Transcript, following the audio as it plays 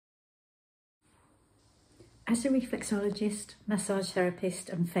As a reflexologist, massage therapist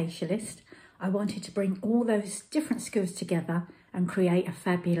and facialist, I wanted to bring all those different skills together and create a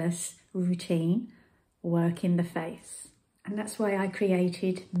fabulous routine work in the face. And that's why I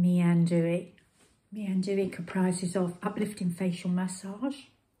created Mian Dui. Mian Dui comprises of uplifting facial massage,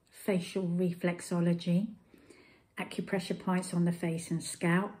 facial reflexology, acupressure points on the face and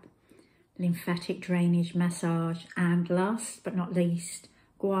scalp, lymphatic drainage massage, and last but not least,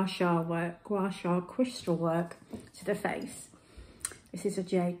 gua sha crystal work to the face. This is a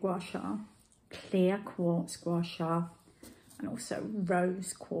jade gua sha, clear quartz gua sha, and also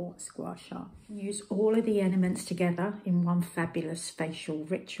rose quartz gua sha. Use all of the elements together in one fabulous facial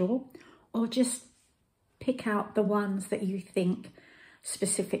ritual, or just pick out the ones that you think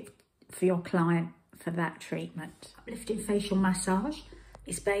specific for your client for that treatment. Uplifting facial massage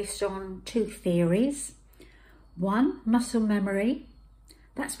is based on two theories. One, muscle memory.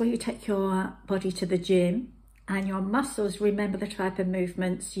 That's where you take your body to the gym and your muscles remember the type of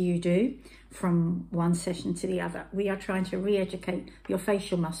movements you do from one session to the other. We are trying to re-educate your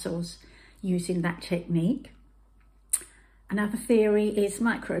facial muscles using that technique. Another theory is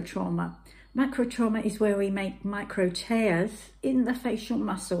micro-trauma. Micro-trauma is where we make micro tears in the facial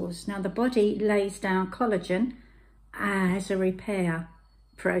muscles. Now the body lays down collagen as a repair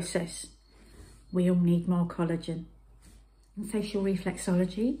process. We all need more collagen. In facial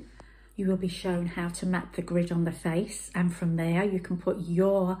reflexology, you will be shown how to map the grid on the face, and from there you can put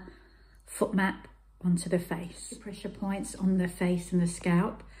your foot map onto the face. Pressure points on the face and the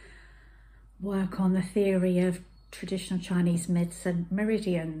scalp work on the theory of traditional Chinese medicine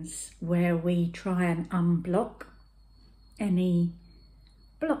meridians, where we try and unblock any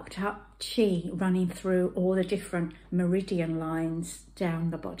blocked up qi running through all the different meridian lines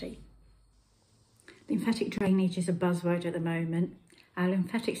down the body. Lymphatic drainage is a buzzword at the moment. Our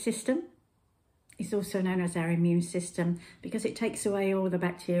lymphatic system is also known as our immune system because it takes away all the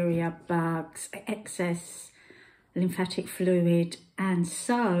bacteria, bugs, excess lymphatic fluid, and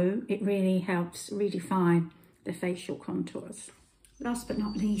so it really helps redefine the facial contours. Last but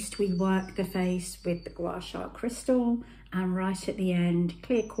not least, we work the face with the gua sha crystal, and right at the end,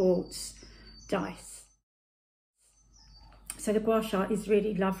 clear quartz dice. So the gua sha is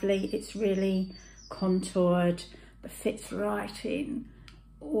really lovely. It's really contoured, but fits right in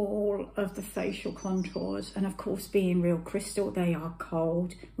all of the facial contours, and of course, being real crystal, they are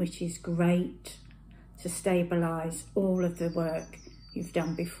cold, which is great to stabilize all of the work you've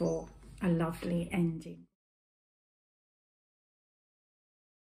done before. A lovely ending.